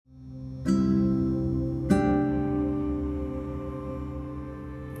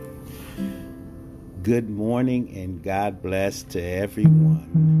Good morning and God bless to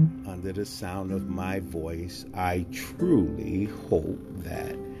everyone under the sound of my voice. I truly hope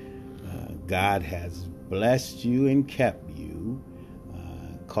that God has blessed you and kept you,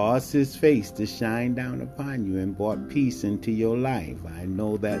 caused his face to shine down upon you and brought peace into your life. I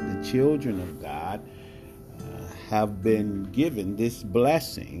know that the children of God have been given this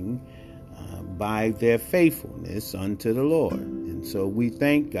blessing by their faithfulness unto the Lord. And so we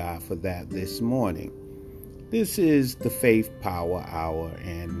thank God for that this morning. This is the Faith Power Hour,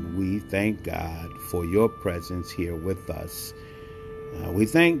 and we thank God for your presence here with us. We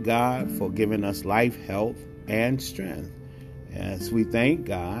thank God for giving us life, health, and strength. As we thank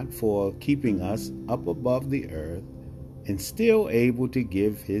God for keeping us up above the earth and still able to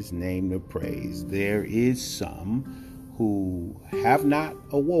give his name the praise. There is some who have not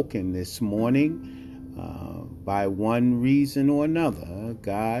awoken this morning by one reason or another.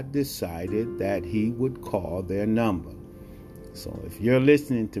 God decided that he would call their number. So if you're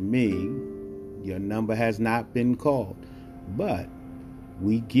listening to me, your number has not been called, but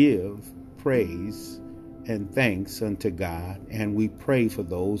we give praise and thanks unto God, and we pray for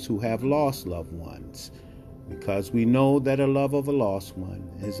those who have lost loved ones, because we know that a love of a lost one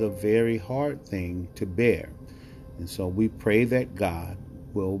is a very hard thing to bear. And so we pray that God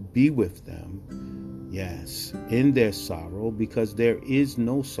will be with them, yes, in their sorrow, because there is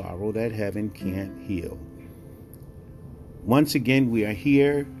no sorrow that heaven can't heal. Once again, we are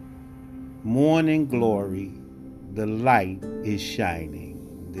here. Morning glory, the light is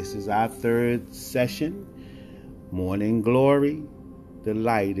shining. This is our third session. Morning glory, the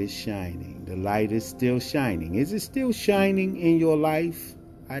light is shining. The light is still shining. Is it still shining in your life?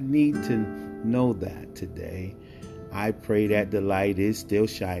 I need to know that today. I pray that the light is still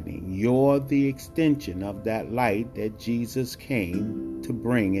shining. You're the extension of that light that Jesus came to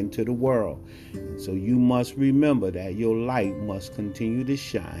bring into the world. And so you must remember that your light must continue to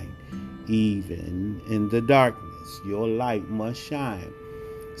shine even in the darkness. Your light must shine.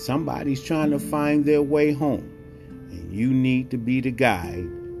 Somebody's trying to find their way home, and you need to be the guide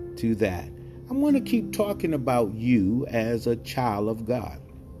to that. I want to keep talking about you as a child of God.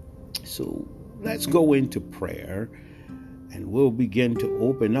 So let's go into prayer, and we'll begin to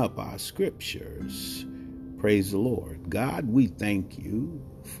open up our scriptures. Praise the Lord. God, we thank you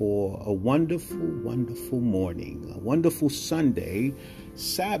for a wonderful, wonderful morning, a wonderful Sunday,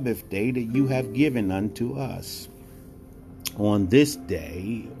 Sabbath day that you have given unto us. On this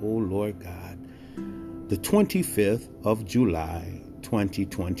day, O Lord God, the 25th of July,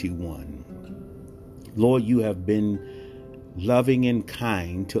 2021. Lord, you have been loving and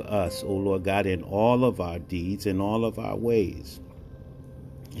kind to us, O Lord God, in all of our deeds and all of our ways.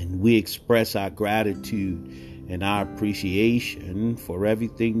 And we express our gratitude and our appreciation for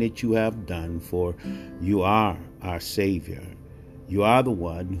everything that you have done, for you are our Savior. You are the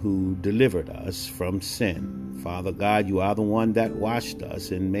one who delivered us from sin. Father God, you are the one that washed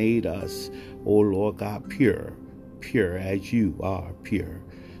us and made us, O Lord God, pure as you are pure.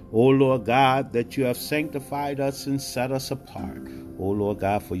 O Lord God, that you have sanctified us and set us apart, O Lord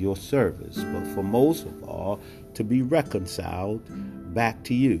God, for your service, but for most of all, to be reconciled back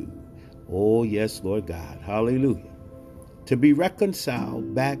to you. Oh, yes, Lord God. Hallelujah. To be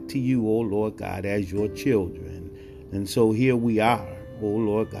reconciled back to you, O Lord God, as your children. And so here we are, O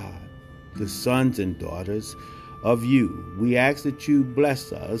Lord God, the sons and daughters of you. We ask that you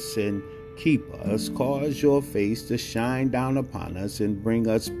bless us and keep us, cause your face to shine down upon us and bring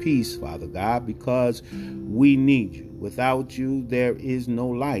us peace, Father God, because we need you. Without you, there is no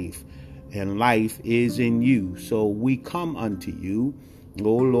life, and life is in you. So we come unto you,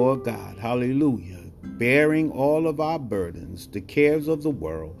 O Lord God, hallelujah, bearing all of our burdens, the cares of the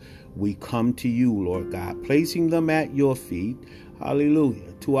world. We come to you, Lord God, placing them at your feet.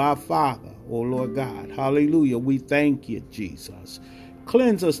 Hallelujah. To our Father, O Lord God. Hallelujah. We thank you, Jesus.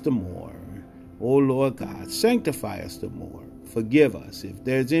 Cleanse us the more, O Lord God. Sanctify us the more. Forgive us if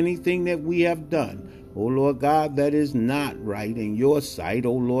there's anything that we have done, O Lord God, that is not right in your sight,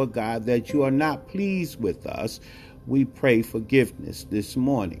 O Lord God, that you are not pleased with us. We pray forgiveness this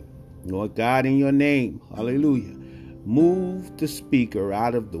morning. Lord God, in your name, hallelujah. Move the speaker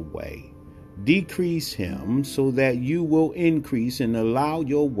out of the way. Decrease him so that you will increase, and allow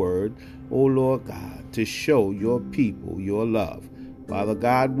your word, O Lord God, to show your people your love. Father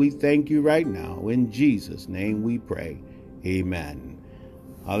God, we thank you right now. In Jesus' name we pray. Amen.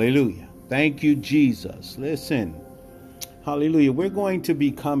 Hallelujah. Thank you, Jesus. Listen. Hallelujah. We're going to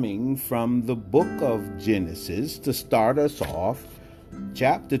be coming from the book of Genesis to start us off,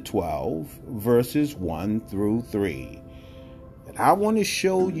 chapter 12, verses 1 through 3. I want to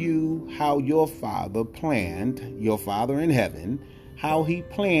show you how your Father in heaven, how he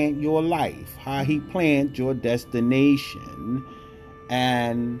planned your life, how he planned your destination,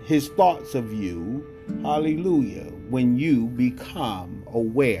 and his thoughts of you, hallelujah, when you become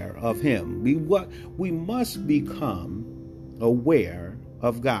aware of him. We must become aware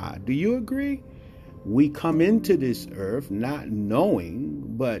of God. Do you agree? We come into this earth not knowing,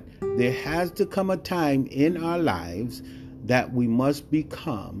 but there has to come a time in our lives that we must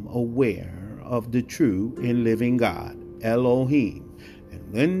become aware of the true and living God, Elohim.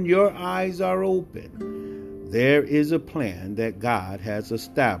 And when your eyes are open, there is a plan that God has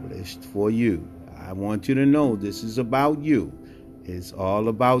established for you. I want you to know this is about you. It's all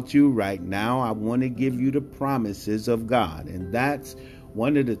about you right now. I want to give you the promises of God. And that's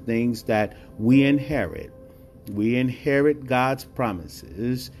one of the things that we inherit. We inherit God's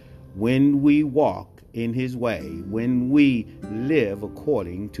promises when we walk in his way. When we live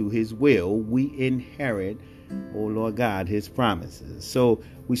according to his will, we inherit, oh Lord God, his promises. So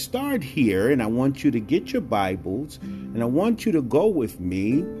we start here, and I want you to get your Bibles, and I want you to go with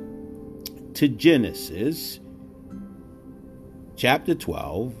me to Genesis chapter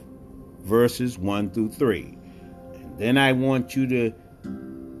 12, verses 1 through 3. And then I want you to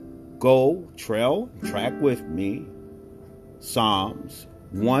track with me, Psalms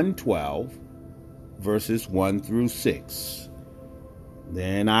 112, verses 1 through 6.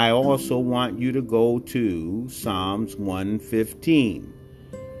 Then I also want you to go to Psalms 115,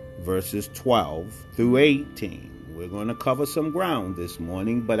 verses 12 through 18. We're going to cover some ground this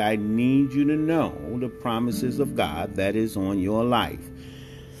morning, but I need you to know the promises of God that is on your life.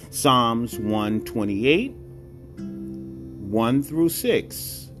 Psalms 128, 1 through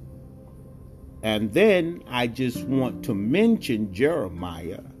 6. And then I just want to mention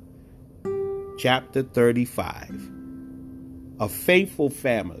Jeremiah chapter 35. A faithful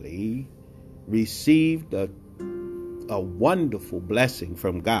family received a wonderful blessing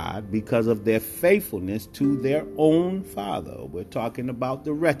from God because of their faithfulness to their own father. We're talking about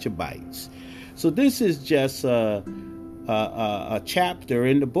the Rechabites. So this is just a chapter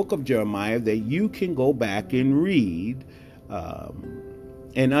in the book of Jeremiah that you can go back and read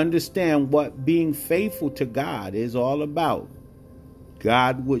and understand what being faithful to God is all about.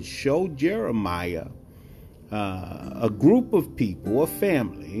 God would show Jeremiah a group of people, a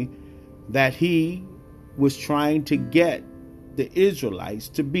family, that he was trying to get the Israelites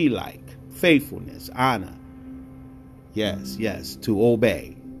to be like. Faithfulness, honor. Yes, to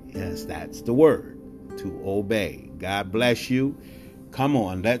obey. Yes, that's the word, to obey. God bless you. Come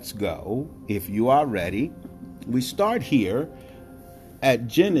on, let's go. If you are ready, we start here at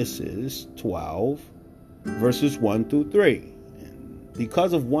Genesis 12, verses 1 through 3. And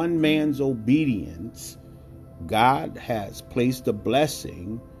because of one man's obedience, God has placed a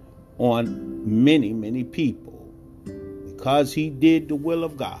blessing on many, many people. Because he did the will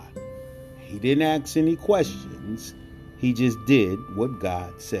of God. He didn't ask any questions. He just did what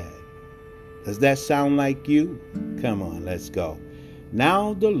God said. Does that sound like you? Come on, let's go.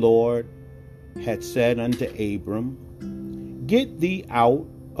 Now the Lord had said unto Abram, Get thee out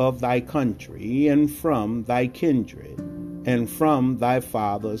of thy country, and from thy kindred, and from thy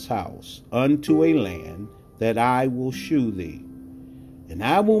father's house, unto a land that I will shew thee. And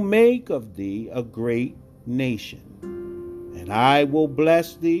I will make of thee a great nation. And I will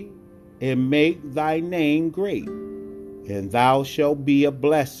bless thee, and make thy name great. And thou shalt be a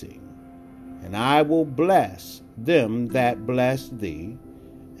blessing. And I will bless them that bless thee.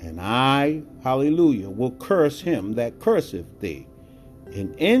 And I, hallelujah, will curse him that curseth thee.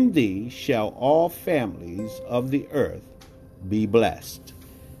 And in thee shall all families of the earth be blessed.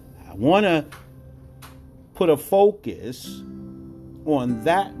 I want to put a focus on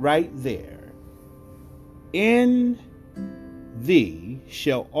that right there. In thee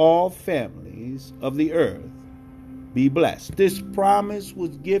shall all families of the earth be blessed. This promise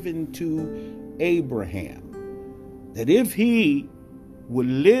was given to Abraham, that if he would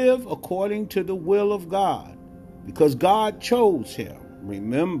live according to the will of God, because God chose him.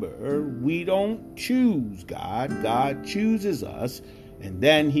 Remember, we don't choose God. God chooses us, and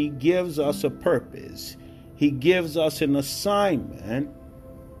then he gives us a purpose. He gives us an assignment,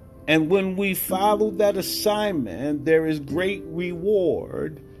 and when we follow that assignment, there is great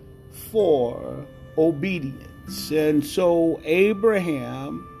reward for obedience. And so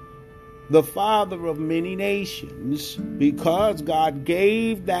Abraham, the father of many nations, because God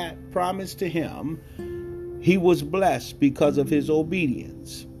gave that promise to him, he was blessed because of his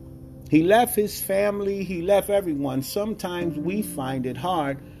obedience. He left his family, he left everyone. Sometimes we find it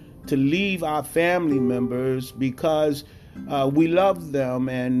hard to leave our family members because we love them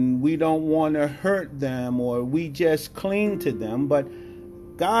and we don't want to hurt them, or we just cling to them. But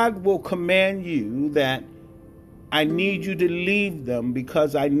God will command you that I need you to leave them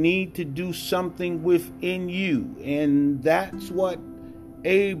because I need to do something within you. And that's what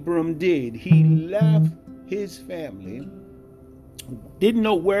Abram did. He left his family, didn't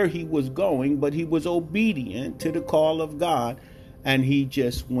know where he was going, but he was obedient to the call of God, and he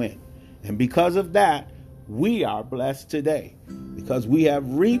just went. And because of that, we are blessed today because we have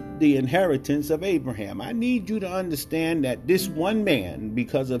reaped the inheritance of Abraham. I need you to understand that this one man,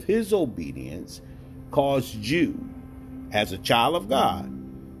 because of his obedience, caused you, as a child of God,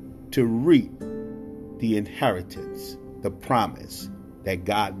 to reap the inheritance, the promise that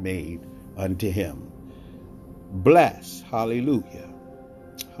God made unto him. Bless. Hallelujah.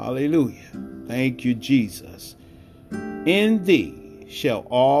 Hallelujah. Thank you, Jesus. In thee shall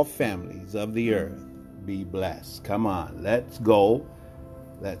all families of the earth be blessed. Come on, let's go.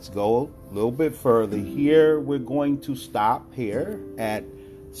 Let's go a little bit further. Here we're going to stop here at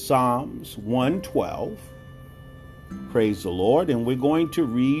Psalms 112. Praise the Lord. And we're going to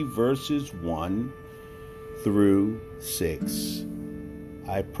read verses 1 through 6.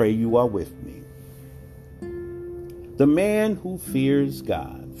 I pray you are with me. The man who fears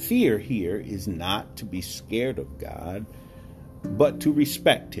God. Fear here is not to be scared of God, but to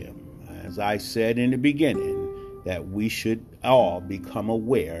respect him. As I said in the beginning, that we should all become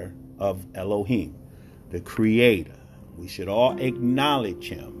aware of Elohim, the Creator. We should all acknowledge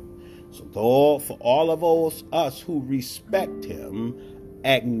him. So for all of us who respect him,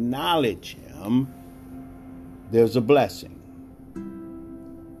 acknowledge him, there's a blessing.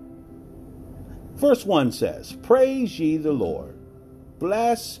 Verse 1 says, Praise ye the Lord.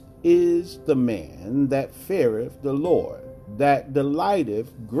 Blessed is the man that feareth the Lord, that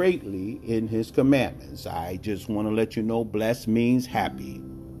delighteth greatly in his commandments. I just want to let you know, blessed means happy.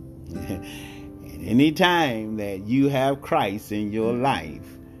 And any time that you have Christ in your life,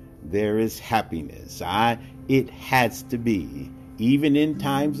 there is happiness. It has to be, even in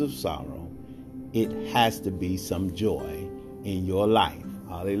times of sorrow, it has to be some joy in your life.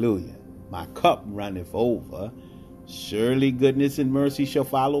 Hallelujah. My cup runneth over. Surely goodness and mercy shall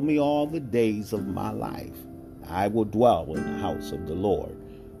follow me all the days of my life. I will dwell in the house of the Lord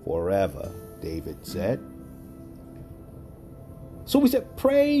forever, David said. So we said,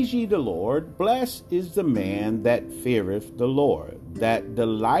 Praise ye the Lord. Blessed is the man that feareth the Lord, that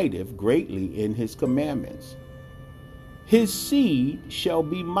delighteth greatly in his commandments. His seed shall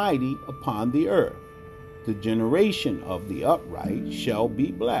be mighty upon the earth. The generation of the upright shall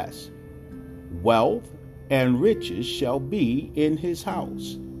be blessed. Wealth and riches shall be in his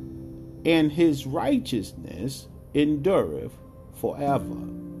house, and his righteousness endureth forever.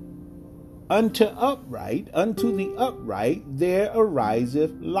 Unto the upright there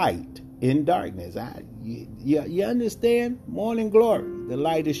ariseth light in darkness. You understand? Morning glory, the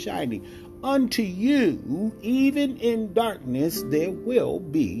light is shining. Unto you, even in darkness, there will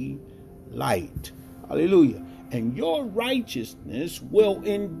be light. Hallelujah. And your righteousness will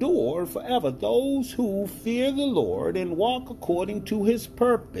endure forever. Those who fear the Lord and walk according to his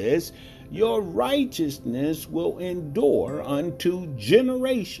purpose, your righteousness will endure unto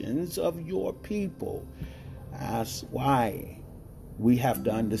generations of your people. That's why we have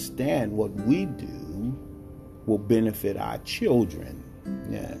to understand what we do will benefit our children.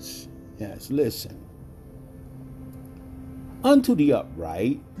 Yes, listen. Unto the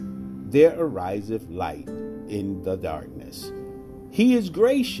upright there ariseth light in the darkness. He is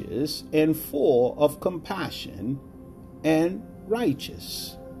gracious and full of compassion and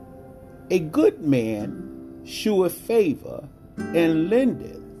righteous. A good man sheweth favor and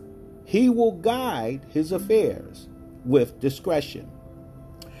lendeth. He will guide his affairs with discretion.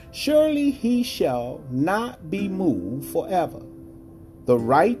 Surely he shall not be moved forever. The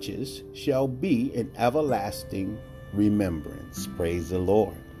righteous shall be in everlasting remembrance. Praise the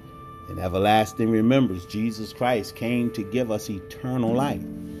Lord. In everlasting remembrance, Jesus Christ came to give us eternal life.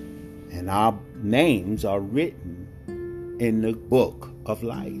 And our names are written in the book of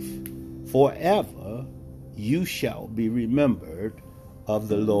life. Forever you shall be remembered of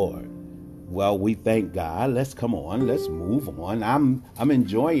the Lord. Well, we thank God. Let's move on. I'm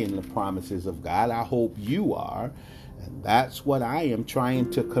enjoying the promises of God. I hope you are. And that's what I am trying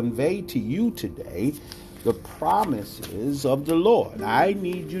to convey to you today. The promises of the Lord. I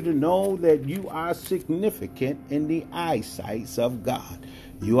need you to know that you are significant in the eyesight of God.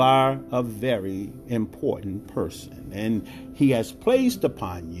 You are a very important person, and he has placed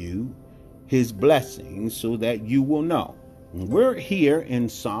upon you his blessings so that you will know. We're here in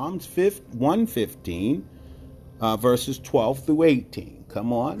Psalms 115, verses 12 through 18.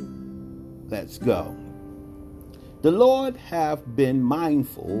 Come on, let's go. The Lord have been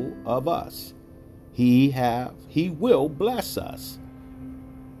mindful of us. He will bless us.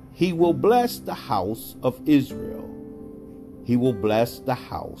 He will bless the house of Israel. He will bless the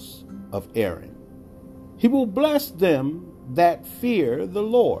house of Aaron. He will bless them that fear the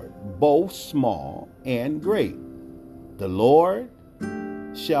Lord, both small and great. The Lord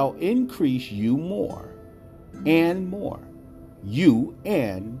shall increase you more and more, you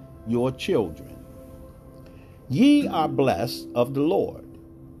and your children. Ye are blessed of the Lord,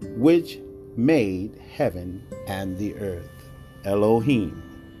 which made heaven and the earth. Elohim.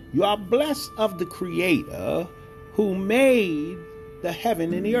 You are blessed of the Creator who made the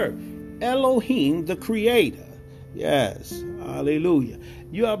heaven and the earth. Elohim, the Creator. Yes, hallelujah.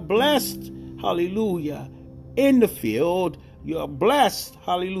 You are blessed, hallelujah, in the field. You are blessed,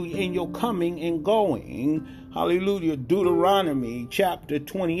 hallelujah, in your coming and going. Hallelujah. Deuteronomy chapter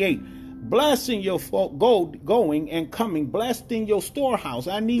 28. Blessed in your going and coming. Blessed in your storehouse.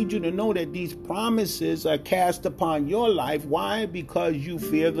 I need you to know that these promises are cast upon your life. Why? Because you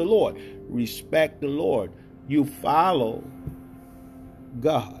fear the Lord. Respect the Lord. You follow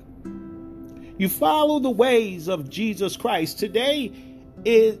God. You follow the ways of Jesus Christ. Today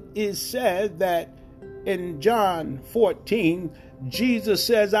it is said that in John 14, Jesus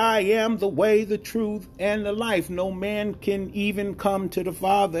says, I am the way, the truth, and the life. No man can even come to the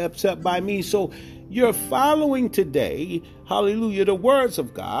Father except by me. So you're following today, hallelujah, the words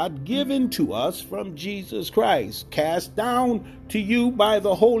of God given to us from Jesus Christ, cast down to you by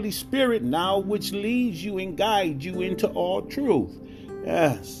the Holy Spirit now, which leads you and guides you into all truth.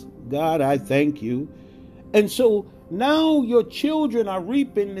 Yes, God, I thank you. And so now your children are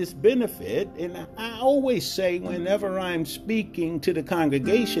reaping this benefit. And I always say whenever I'm speaking to the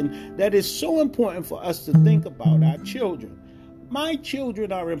congregation that it's so important for us to think about our children. My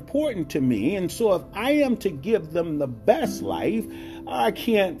children are important to me. And so if I am to give them the best life, I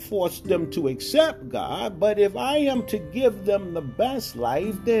can't force them to accept God. But if I am to give them the best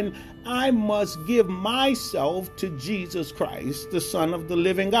life, then I must give myself to Jesus Christ, the Son of the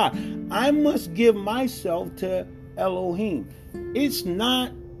living God. I must give myself to Elohim. It's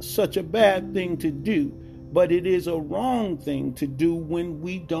not such a bad thing to do, but it is a wrong thing to do when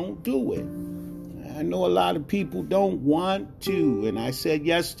we don't do it. I know a lot of people don't want to, and I said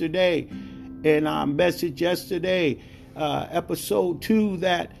yesterday in our message yesterday, episode 2,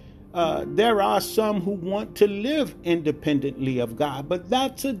 that there are some who want to live independently of God, but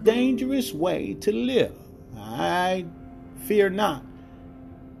that's a dangerous way to live. I fear not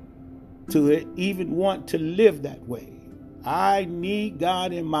to even want to live that way. I need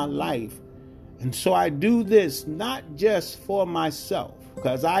God in my life. And so I do this not just for myself,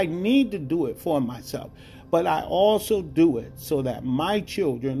 because I need to do it for myself, but I also do it so that my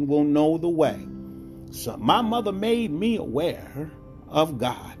children will know the way. So my mother made me aware of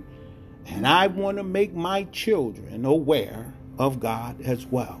God, and I want to make my children aware of God as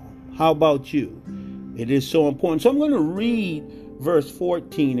well. How about you? It is so important. So I'm going to read verse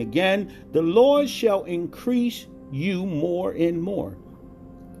 14 again. The Lord shall increase you more and more,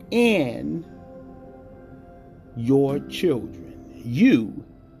 and your children, you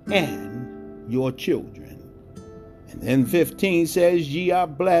and your children. And then 15 says, ye are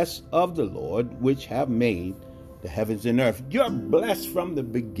blessed of the Lord, which have made the heavens and earth. You're blessed from the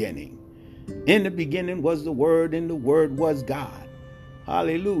beginning. In the beginning was the Word, and the Word was God.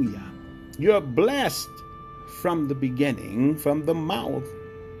 Hallelujah. You're blessed from the beginning, from the mouth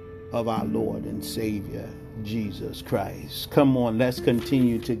of our Lord and Savior, Jesus Christ. Come on, let's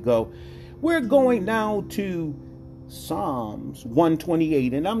continue to go. We're going now to Psalms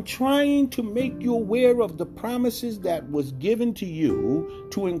 128, and I'm trying to make you aware of the promises that was given to you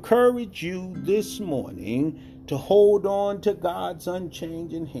to encourage you this morning to hold on to God's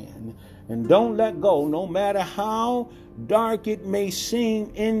unchanging hand and don't let go, no matter how dark it may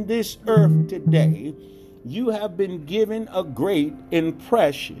seem in this earth today. You have been given a great and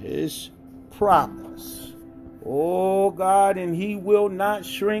precious promise. Oh God, and He will not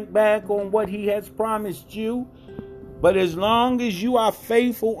shrink back on what He has promised you. But as long as you are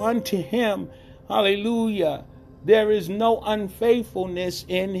faithful unto Him, hallelujah, there is no unfaithfulness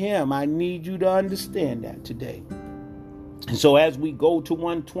in Him. I need you to understand that today. And so as we go to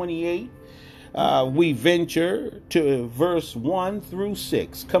 128, we venture to verse 1 through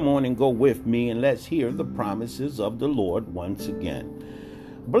 6. Come on and go with me, and let's hear the promises of the Lord once again.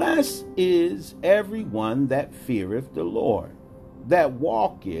 Blessed is everyone that feareth the Lord, that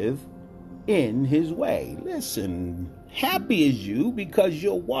walketh in His way. Listen, Happy is you because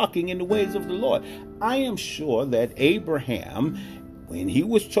you're walking in the ways of the Lord. I am sure that Abraham, when he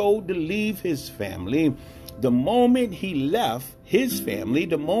was told to leave his family, the moment he left his family,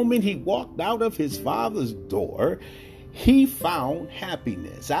 the moment he walked out of his father's door, he found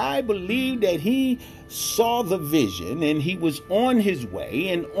happiness. I believe that he saw the vision and he was on his way,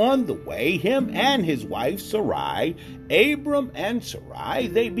 and on the way, him and his wife Sarai, Abram and Sarai,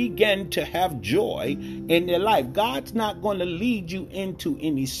 they began to have joy in their life. God's not going to lead you into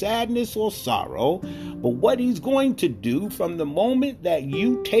any sadness or sorrow, but what he's going to do from the moment that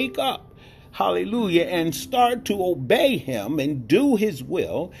you take up, hallelujah, and start to obey him and do his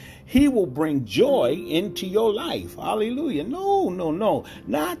will, he will bring joy into your life. Hallelujah. No,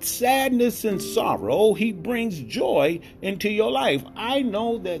 not sadness and sorrow. He brings joy into your life. I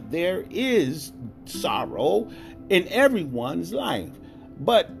know that there is sorrow in everyone's life,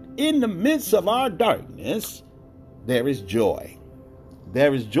 but in the midst of our darkness, there is joy.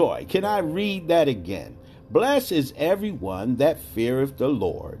 There is joy. Can I read that again? Blessed is everyone that feareth the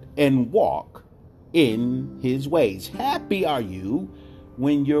Lord and walk in his ways. Happy are you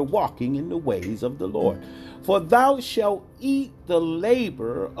when you're walking in the ways of the Lord. For thou shalt eat the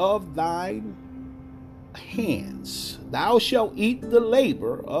labor of thine hands. Thou shalt eat the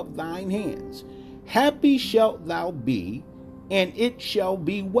labor of thine hands. Happy shalt thou be, and it shall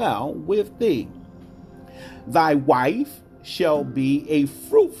be well with thee. Thy wife shall be a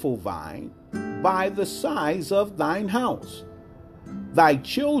fruitful vine by the sides of thine house. Thy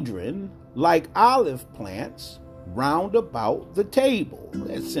children like olive plants round about the table.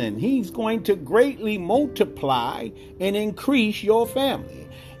 Listen, he's going to greatly multiply and increase your family.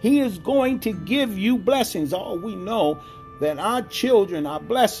 He is going to give you blessings. Oh, we know that our children are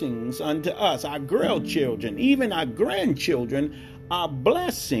blessings unto us. Our grandchildren, even our grandchildren, are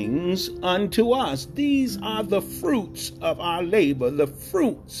blessings unto us. These are the fruits of our labor, the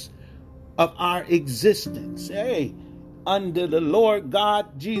fruits of our existence. Hey, under the Lord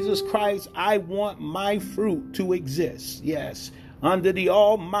God Jesus Christ, I want my fruit to exist. Yes, under the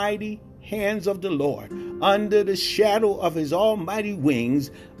almighty hands of the Lord, under the shadow of his almighty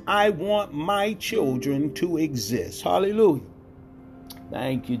wings, I want my children to exist. Hallelujah.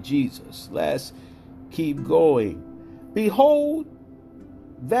 Thank you, Jesus. Let's keep going. Behold,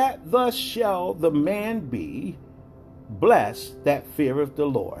 that thus shall the man be blessed that feareth the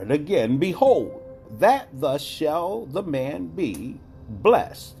Lord. Again, behold, that thus shall the man be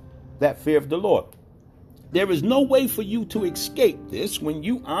blessed that feareth the Lord. There is no way for you to escape this when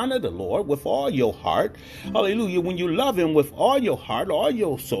you honor the Lord with all your heart. Hallelujah. When you love him with all your heart, all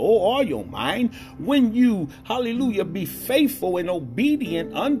your soul, all your mind. When you, hallelujah, be faithful and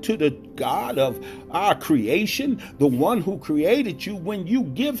obedient unto the God of our creation, the one who created you. When you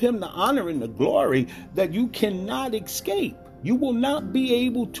give him the honor and the glory that you cannot escape. You will not be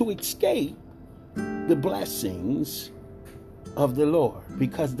able to escape the blessings of the Lord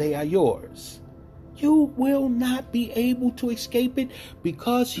because they are yours. You will not be able to escape it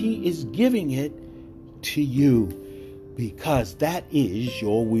because he is giving it to you, because that is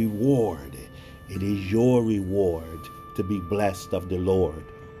your reward. It is your reward to be blessed of the Lord.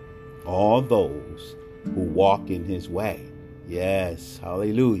 All those who walk in his way. Yes,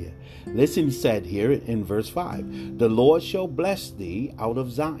 hallelujah. Listen, he said here in verse 5, the Lord shall bless thee out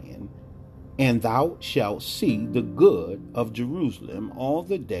of Zion, and thou shalt see the good of Jerusalem all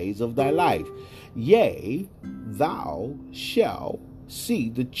the days of thy life. Yea, thou shalt see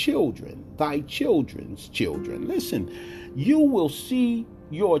the children, thy children's children. Listen, you will see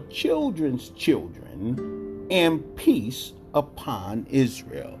your children's children and peace upon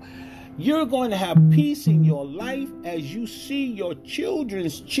Israel. You're going to have peace in your life as you see your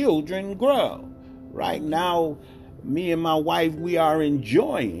children's children grow. Right now, me and my wife, we are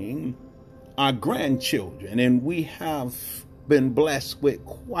enjoying our grandchildren, and we have been blessed with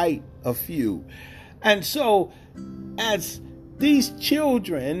quite a few. And so as these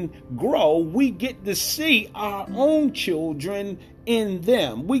children grow, we get to see our own children in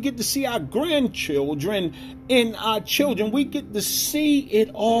them. We get to see our grandchildren in our children. We get to see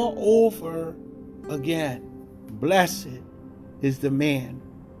it all over again. Blessed is the man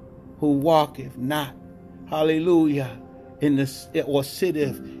who walketh not, hallelujah, or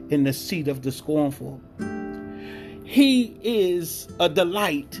sitteth in the seat of the scornful. He is a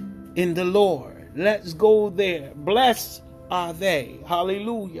delight in the Lord. Let's go there. Blessed are they.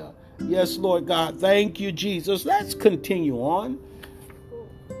 Hallelujah. Yes, Lord God. Thank you, Jesus. Let's continue on.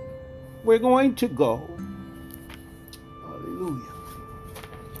 We're going to go. Hallelujah.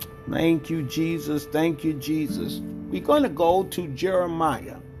 Thank you, Jesus. Thank you, Jesus. We're going to go to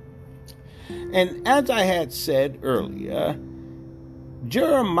Jeremiah. And as I had said earlier,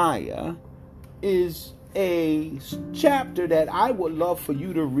 Jeremiah is a chapter that I would love for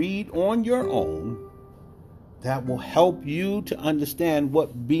you to read on your own, that will help you to understand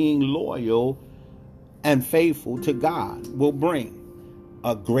what being loyal and faithful to God will bring.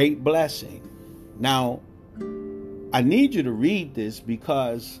 A great blessing. Now, I need you to read this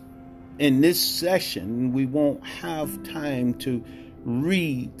because in this session, we won't have time to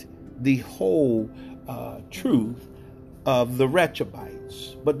read the whole truth of the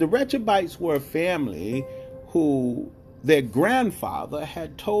Rechabites. But the Rechabites were a family who their grandfather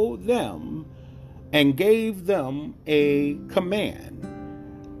had told them and gave them a command.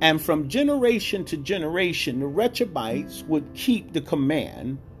 And from generation to generation, the Rechabites would keep the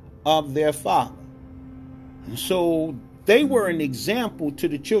command of their father. And so they were an example to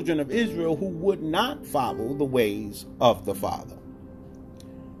the children of Israel who would not follow the ways of the father.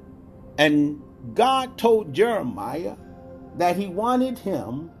 And God told Jeremiah that he wanted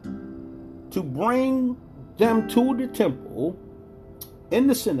him to bring them to the temple in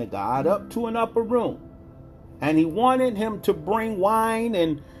the synagogue up to an upper room. And he wanted him to bring wine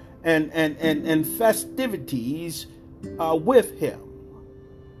and festivities with him.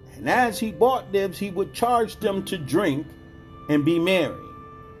 And as he bought them, he would charge them to drink and be merry.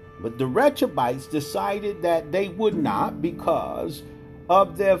 But the Rechabites decided that they would not because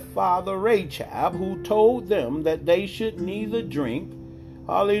of their father Rechab, who told them that they should neither drink,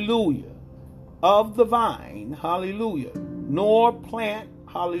 hallelujah, of the vine, hallelujah, nor plant,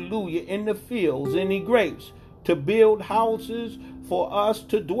 hallelujah, in the fields any grapes, to build houses for us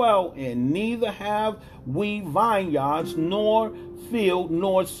to dwell in. Neither have we vineyards, nor field,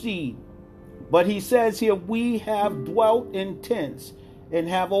 nor seed. But he says here, we have dwelt in tents and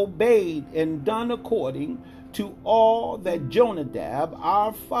have obeyed and done according to all that Jonadab,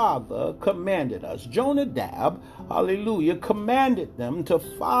 our father, commanded us. Jonadab, hallelujah, commanded them to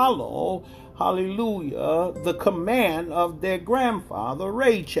follow, hallelujah, the command of their grandfather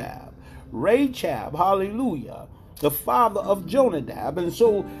Rechab. Rechab, hallelujah, the father of Jonadab. And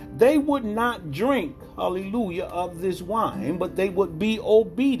so they would not drink, hallelujah, of this wine, but they would be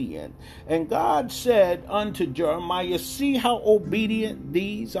obedient. And God said unto Jeremiah, see how obedient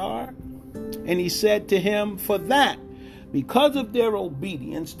these are? And he said to him, for that, because of their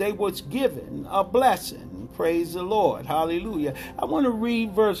obedience, they was given a blessing. Praise the Lord. Hallelujah. I want to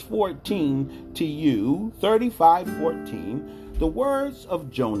read verse 14 to you, 35:14. The words of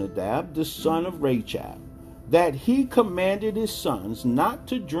Jonadab, the son of Rechab, that he commanded his sons not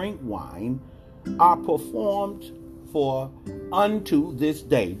to drink wine, are performed for unto this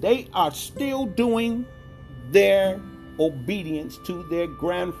day. They are still doing their obedience to their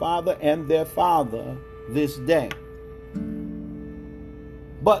grandfather and their father this day.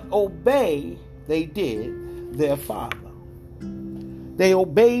 But obey they did their father. They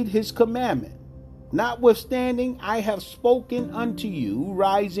obeyed his commandment. Notwithstanding, I have spoken unto you,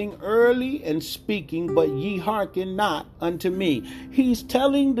 rising early and speaking, but ye hearken not unto me. He's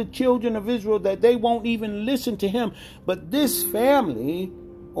telling the children of Israel that they won't even listen to him. But this family,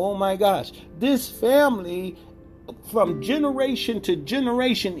 oh my gosh, this family from generation to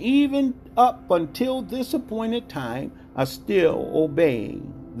generation, even up until this appointed time, are still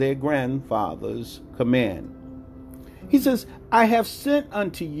obeying their grandfather's command. He says, I have sent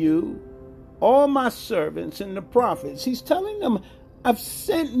unto you all my servants and the prophets. He's telling them, I've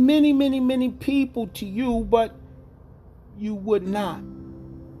sent many people to you, but you would not.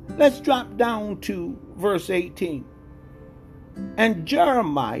 Let's drop down to verse 18. And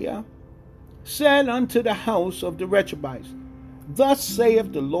Jeremiah said unto the house of the Rechabites, thus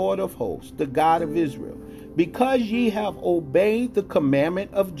saith the Lord of hosts, the God of Israel, because ye have obeyed the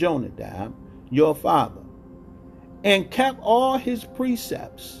commandment of Jonadab, your father, and kept all his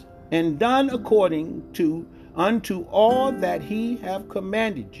precepts, and done according to unto all that he have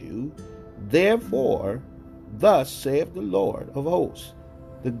commanded you, therefore thus saith the Lord of hosts,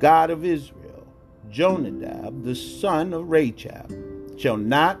 the God of Israel, Jonadab, the son of Rechab, shall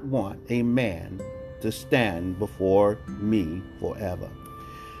not want a man to stand before me forever.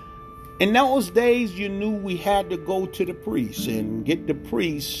 In those days, you knew we had to go to the priests and get the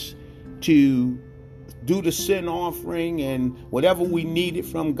priests to do the sin offering, and whatever we needed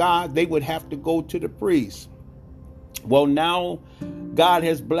from God, they would have to go to the priests. Well, now God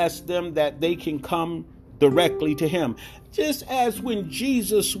has blessed them that they can come directly to him. Just as when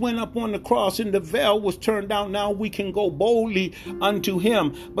Jesus went up on the cross and the veil was turned down, now we can go boldly unto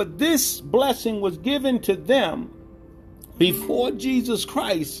him. But this blessing was given to them before Jesus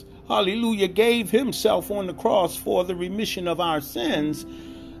Christ, hallelujah, gave himself on the cross for the remission of our sins.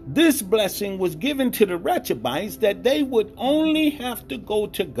 This blessing was given to the Rechabites that they would only have to go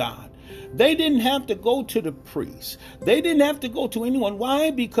to God. They didn't have to go to the priest. They didn't have to go to anyone.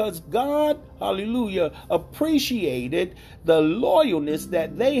 Why? Because God, hallelujah, appreciated the loyalness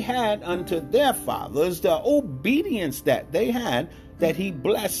that they had unto their fathers, the obedience that they had, that he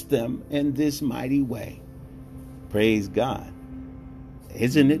blessed them in this mighty way. Praise God.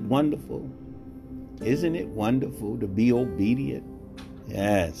 Isn't it wonderful? Isn't it wonderful to be obedient?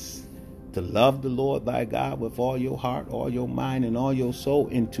 Yes. To love the Lord thy God with all your heart, all your mind, and all your soul,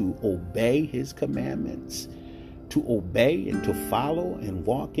 and to obey his commandments, to obey and to follow and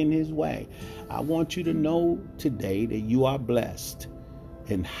walk in his way. I want you to know today that you are blessed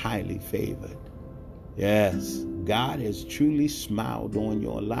and highly favored. Yes, God has truly smiled on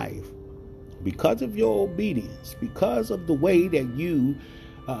your life because of your obedience, because of the way that you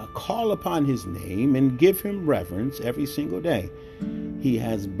call upon his name and give him reverence every single day. He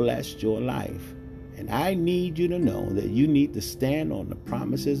has blessed your life. And I need you to know that you need to stand on the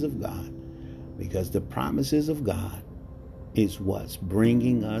promises of God, because the promises of God is what's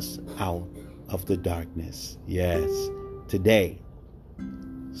bringing us out of the darkness. Yes, today,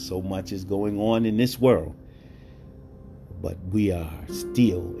 so much is going on in this world, but we are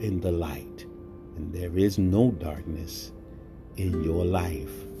still in the light, and there is no darkness in your life.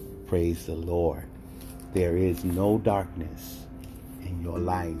 Praise the Lord. There is no darkness in your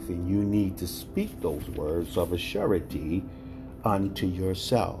life, and you need to speak those words of a surety unto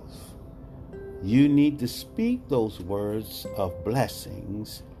yourself. You need to speak those words of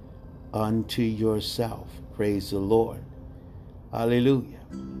blessings unto yourself. Praise the Lord. Hallelujah.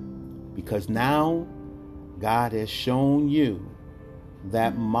 Because now God has shown you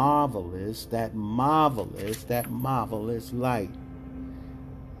that marvelous light.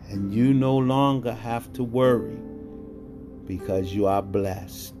 And you no longer have to worry, because you are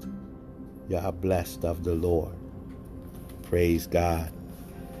blessed. You are blessed of the Lord. Praise God.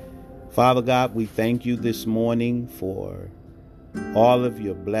 Father God, we thank you this morning for all of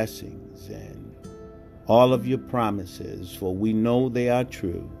your blessings and all of your promises, for we know they are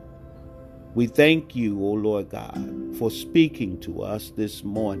true. We thank you, O Lord God, for speaking to us this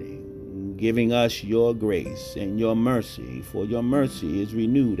morning, giving us your grace and your mercy, for your mercy is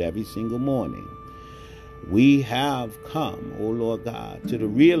renewed every single morning. We have come, O Lord God, to the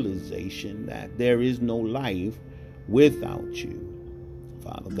realization that there is no life without you.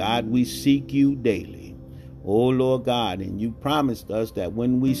 Father God, we seek you daily, O Lord God, and you promised us that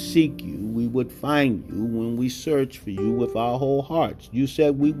when we seek you, we would find you. When we search for you with our whole hearts, you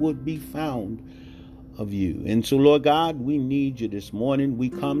said we would be found of you. And so, Lord God, we need you this morning. We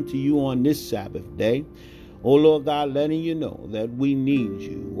come to you on this Sabbath day, oh Lord God, letting you know that we need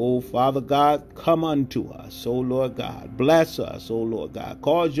you. Oh Father God, come unto us, oh Lord God. Bless us, oh Lord God.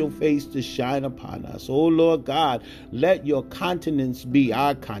 Cause your face to shine upon us, oh Lord God. Let your countenance be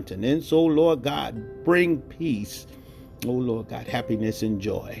our countenance, oh Lord God. Bring peace, oh Lord God, happiness and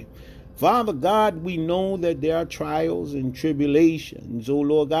joy. Father God, we know that there are trials and tribulations, oh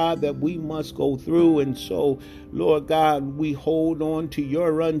Lord God, that we must go through. And so, Lord God, we hold on to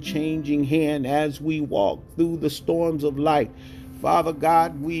your unchanging hand as we walk through the storms of life. Father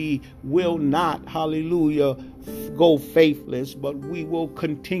God, we will not, hallelujah, go faithless, but we will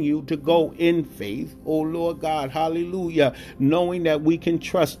continue to go in faith, oh Lord God, hallelujah, knowing that we can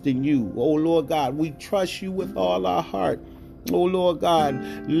trust in you, oh Lord God. We trust you with all our heart. Oh Lord God,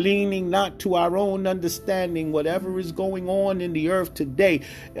 leaning not to our own understanding, whatever is going on in the earth today.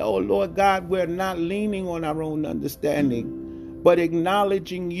 Oh Lord God, we're not leaning on our own understanding, but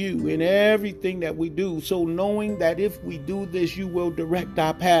acknowledging you in everything that we do. So knowing that if we do this, you will direct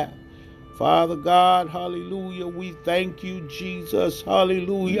our path. Father God, hallelujah, we thank you, Jesus,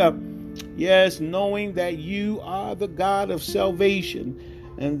 hallelujah. Yes, knowing that you are the God of salvation,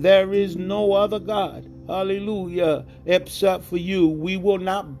 and there is no other God, hallelujah, except for you. We will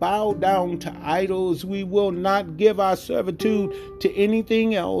not bow down to idols. We will not give our servitude to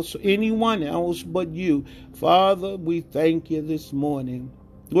anything else, anyone else but you. Father, we thank you this morning.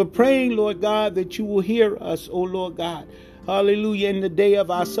 We're praying, Lord God, that you will hear us, oh Lord God. Hallelujah, in the day of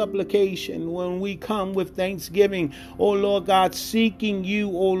our supplication, when we come with thanksgiving, oh Lord God, seeking you,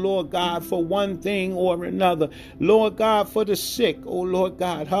 oh Lord God, for one thing or another. Lord God, for the sick, oh Lord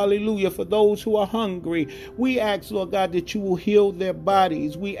God, hallelujah, for those who are hungry. We ask, Lord God, that you will heal their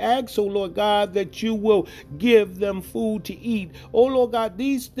bodies. We ask, oh Lord God, that you will give them food to eat. Oh Lord God,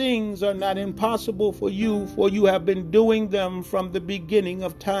 these things are not impossible for you have been doing them from the beginning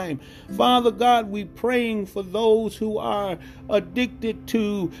of time. Father God, we praying for those who are are addicted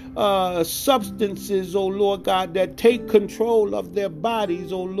to substances, oh Lord God, that take control of their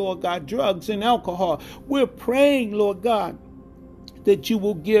bodies, oh Lord God, drugs and alcohol. We're praying, Lord God, that you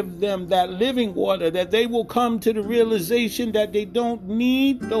will give them that living water, that they will come to the realization that they don't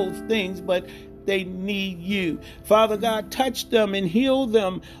need those things, but they need you. Father God, touch them and heal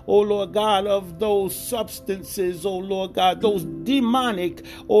them, oh Lord God, of those substances, oh Lord God, those demonic,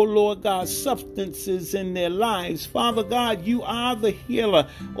 oh Lord God, substances in their lives. Father God, you are the healer,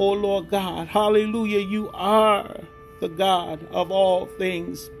 oh Lord God. Hallelujah. You are the God of all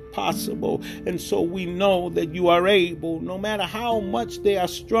things possible. And so we know that you are able, no matter how much they are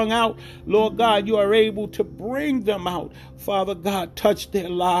strung out, Lord God, you are able to bring them out. Father God, touch their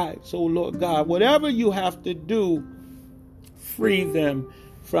lives, oh Lord God. Whatever you have to do, free them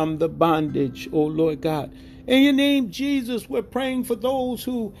from the bondage, oh Lord God. In your name, Jesus, we're praying for those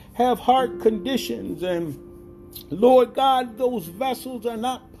who have heart conditions, and Lord God, those vessels are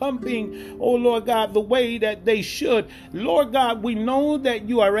not pumping, oh Lord God, the way that they should. Lord God, we know that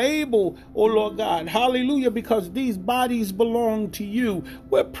you are able, oh Lord God, hallelujah, because these bodies belong to you.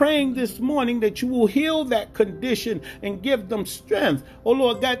 We're praying this morning that you will heal that condition and give them strength. Oh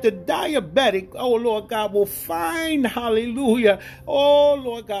Lord God, the diabetic, oh Lord God, will find, hallelujah, oh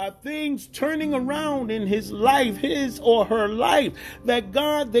Lord God, things turning around in his life, his or her life, that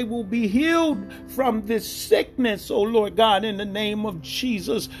God, they will be healed from this sickness, oh Lord God, in the name of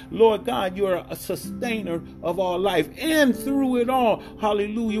Jesus. Lord God, you're a sustainer of our life. And through it all,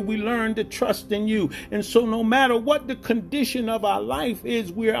 hallelujah, we learn to trust in you. And so no matter what the condition of our life is,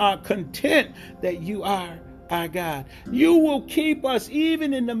 we are content that you are our God. You will keep us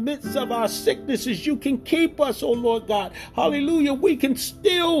even in the midst of our sicknesses. You can keep us, oh Lord God. Hallelujah. We can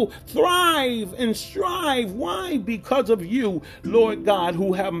still thrive and strive. Why? Because of you, Lord God,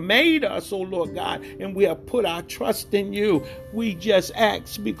 who have made us, oh Lord God, and we have put our trust in you. We just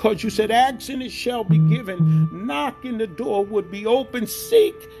ask because you said, ask and it shall be given. Knock and the door would be open.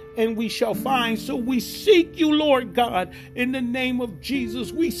 Seek and we shall find. So we seek you, Lord God, in the name of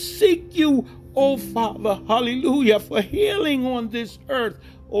Jesus. We seek you, oh Father, hallelujah, for healing on this earth,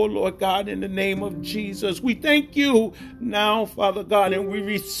 oh Lord God, in the name of Jesus. We thank you now, Father God, and we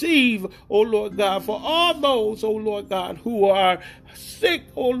receive, oh Lord God, for all those, oh Lord God, who are sick,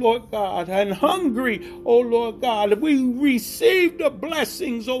 oh Lord God, and hungry, oh Lord God. We receive the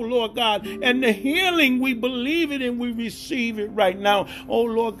blessings, oh Lord God, and the healing. We believe it and we receive it right now, oh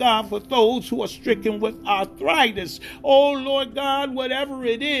Lord God, for those who are stricken with arthritis, oh Lord God, whatever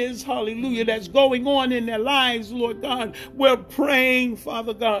it is, hallelujah, that's going on in their lives, Lord God, we're praying,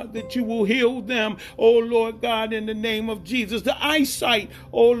 Father God, that you will heal them, oh Lord God, in the name of Jesus. The eyesight,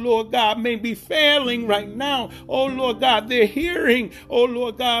 oh Lord God, may be failing right now, oh Lord God, their hearing, oh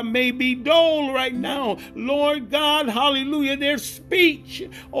Lord God, may be dull right now, Lord God, hallelujah, their speech,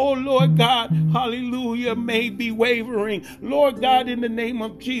 oh Lord God, hallelujah, may be wavering, Lord God, in the name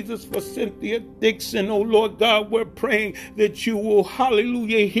of Jesus, for Cynthia Dixon, oh Lord God, we're praying that you will,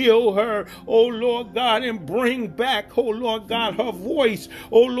 hallelujah, heal her, oh Lord God, and bring back, oh Lord God, her voice,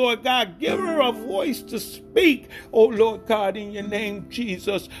 oh Lord God, give her a voice to speak, oh Lord God, in your name,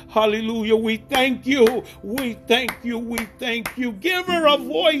 Jesus, hallelujah, we thank you, we thank you, we thank you, give her a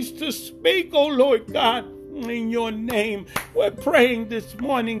voice to speak, oh Lord God, in your name. We're praying this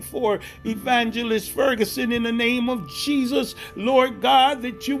morning for Evangelist Ferguson in the name of Jesus, Lord God,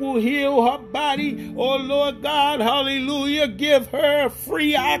 that you will heal her body, oh Lord God, hallelujah, give her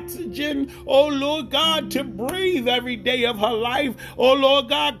free oxygen, oh Lord God, to breathe every day of her life, oh Lord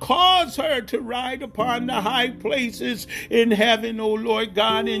God, cause her to ride upon the high places in heaven, oh Lord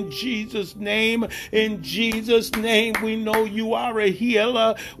God, in Jesus' name, we know you are a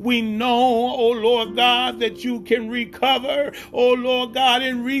healer, we know, oh Lord God, that you can recover, oh Lord God,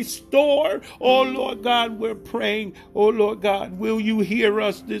 and restore, oh Lord God, we're praying, oh Lord God, will you hear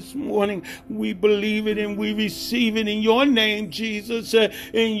us this morning? We believe it and we receive it in your name, Jesus,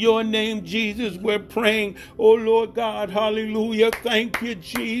 in your name, Jesus, we're praying, oh Lord God, hallelujah, thank you,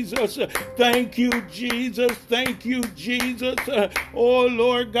 Jesus, thank you, Jesus, thank you, Jesus, oh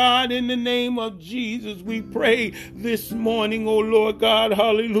Lord God, in the name of Jesus, we pray this morning, oh Lord God,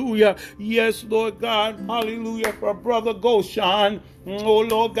 hallelujah, yes, Lord God, hallelujah, for Brother Goshan, oh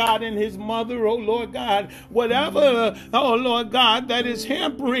Lord God, and his mother, oh Lord God, whatever, oh Lord God, that is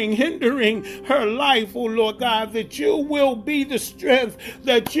hindering her life, oh Lord God, that you will be the strength,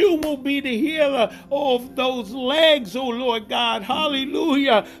 that you will be the healer of those legs, oh Lord God,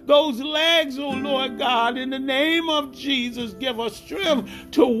 hallelujah, those legs, oh Lord God, in the name of Jesus, give her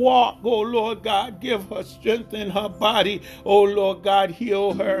strength to walk, oh Lord God, give her strength in her body, oh Lord God,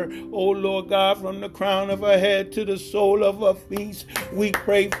 heal her, oh Lord God, from the crown of her head to the sole of her feet. We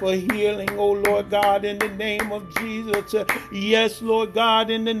pray for healing, oh Lord God, in the name of Jesus. Yes, Lord God,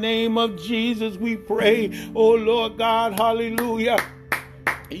 in the name of Jesus, we pray, oh Lord God, hallelujah.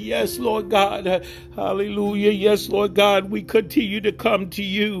 Yes, Lord God. Hallelujah. Yes, Lord God. We continue to come to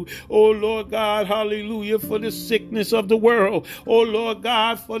you. Oh, Lord God. Hallelujah. For the sickness of the world. Oh, Lord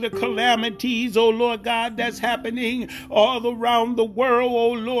God. For the calamities. Oh, Lord God. That's happening all around the world.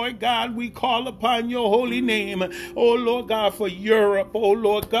 Oh, Lord God. We call upon your holy name. Oh, Lord God. For Europe. Oh,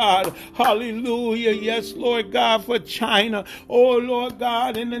 Lord God. Hallelujah. Yes, Lord God. For China. Oh, Lord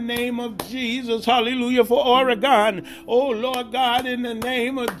God. In the name of Jesus. Hallelujah. For Oregon. Oh, Lord God. In the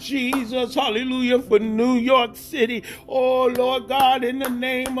name of Jesus, hallelujah, for New York City, oh Lord God, in the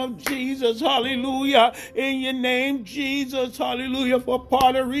name of Jesus, hallelujah, in your name, Jesus, hallelujah, for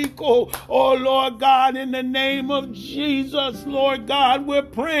Puerto Rico, oh Lord God, in the name of Jesus, Lord God, we're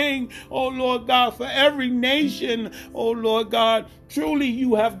praying, oh Lord God, for every nation, oh Lord God, truly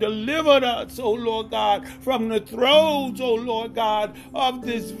you have delivered us, oh Lord God, from the throes, oh Lord God, of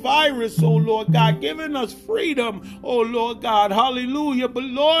this virus, oh Lord God, giving us freedom, oh Lord God, hallelujah. But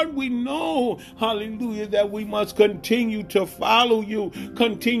Lord, we know, hallelujah, that we must continue to follow you,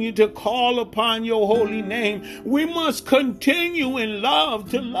 continue to call upon your holy name. We must continue in love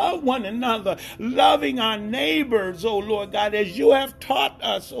to love one another, loving our neighbors, oh Lord God, as you have taught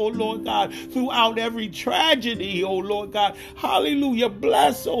us, oh Lord God, throughout every tragedy, oh Lord God. Hallelujah.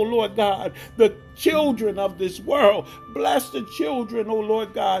 Bless, oh Lord God, the children of this world. Bless the children, oh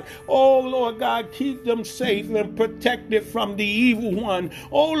Lord God. Oh Lord God, keep them safe and protected from the evil one.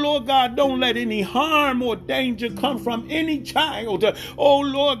 Oh Lord God, don't let any harm or danger come from any child. Oh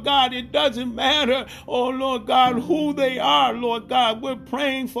Lord God, it doesn't matter, oh Lord God, who they are, Lord God. We're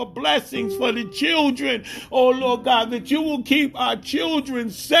praying for blessings for the children, oh Lord God, that you will keep our children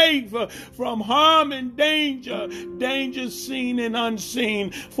safe from harm and danger seen and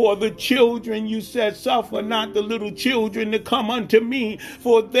unseen. For the children, you said, suffer not the little children to come unto me,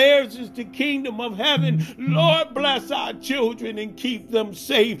 for theirs is the kingdom of heaven. Lord, bless our children and keep them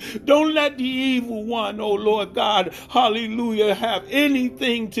safe. Don't let the evil one, oh Lord God, hallelujah, have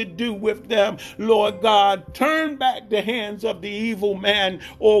anything to do with them. Lord God, turn back the hands of the evil man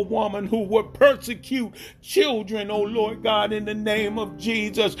or woman who would persecute children, oh Lord God, in the name of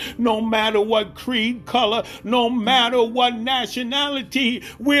Jesus. No matter what creed, color, no matter what nationality,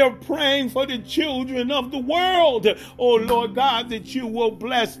 we are praying for the children of the world, oh Lord God, that you will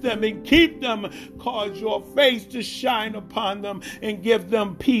bless them and keep them, cause your face to shine upon them and give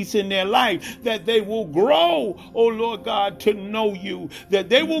them peace in their life, that they will grow, oh Lord God, to know you, that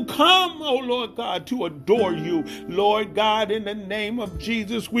they will come, oh Lord God, to adore you. Lord God, in the name of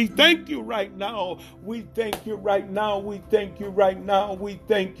Jesus, we thank you right now. We thank you right now. We thank you right now. We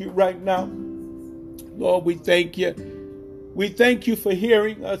thank you right now. Lord, we thank you. We thank you for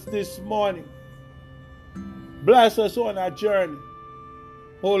hearing us this morning. Bless us on our journey.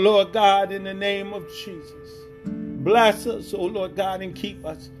 Oh Lord God, in the name of Jesus. Bless us, oh Lord God, and keep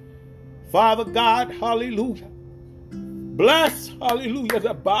us. Father God, hallelujah. Bless, hallelujah,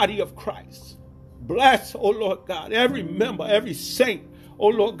 the body of Christ. Bless, oh Lord God, every member, every saint, oh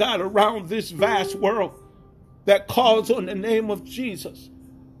Lord God, around this vast world that calls on the name of Jesus.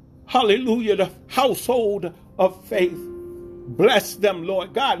 Hallelujah, the household of faith. Bless them,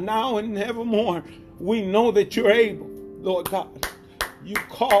 Lord God, now and evermore. We know that you're able, Lord God. You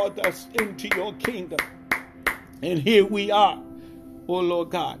called us into your kingdom. And here we are, oh Lord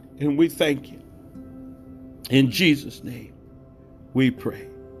God, and we thank you. In Jesus' name, we pray.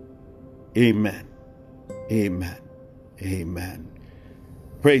 Amen. Amen. Amen.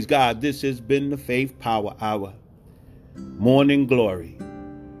 Praise God. This has been the Faith Power Hour. Morning Glory.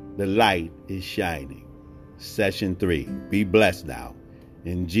 The light is shining. Session 3. Be blessed now.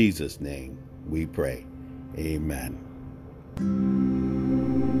 In Jesus' name we pray. Amen.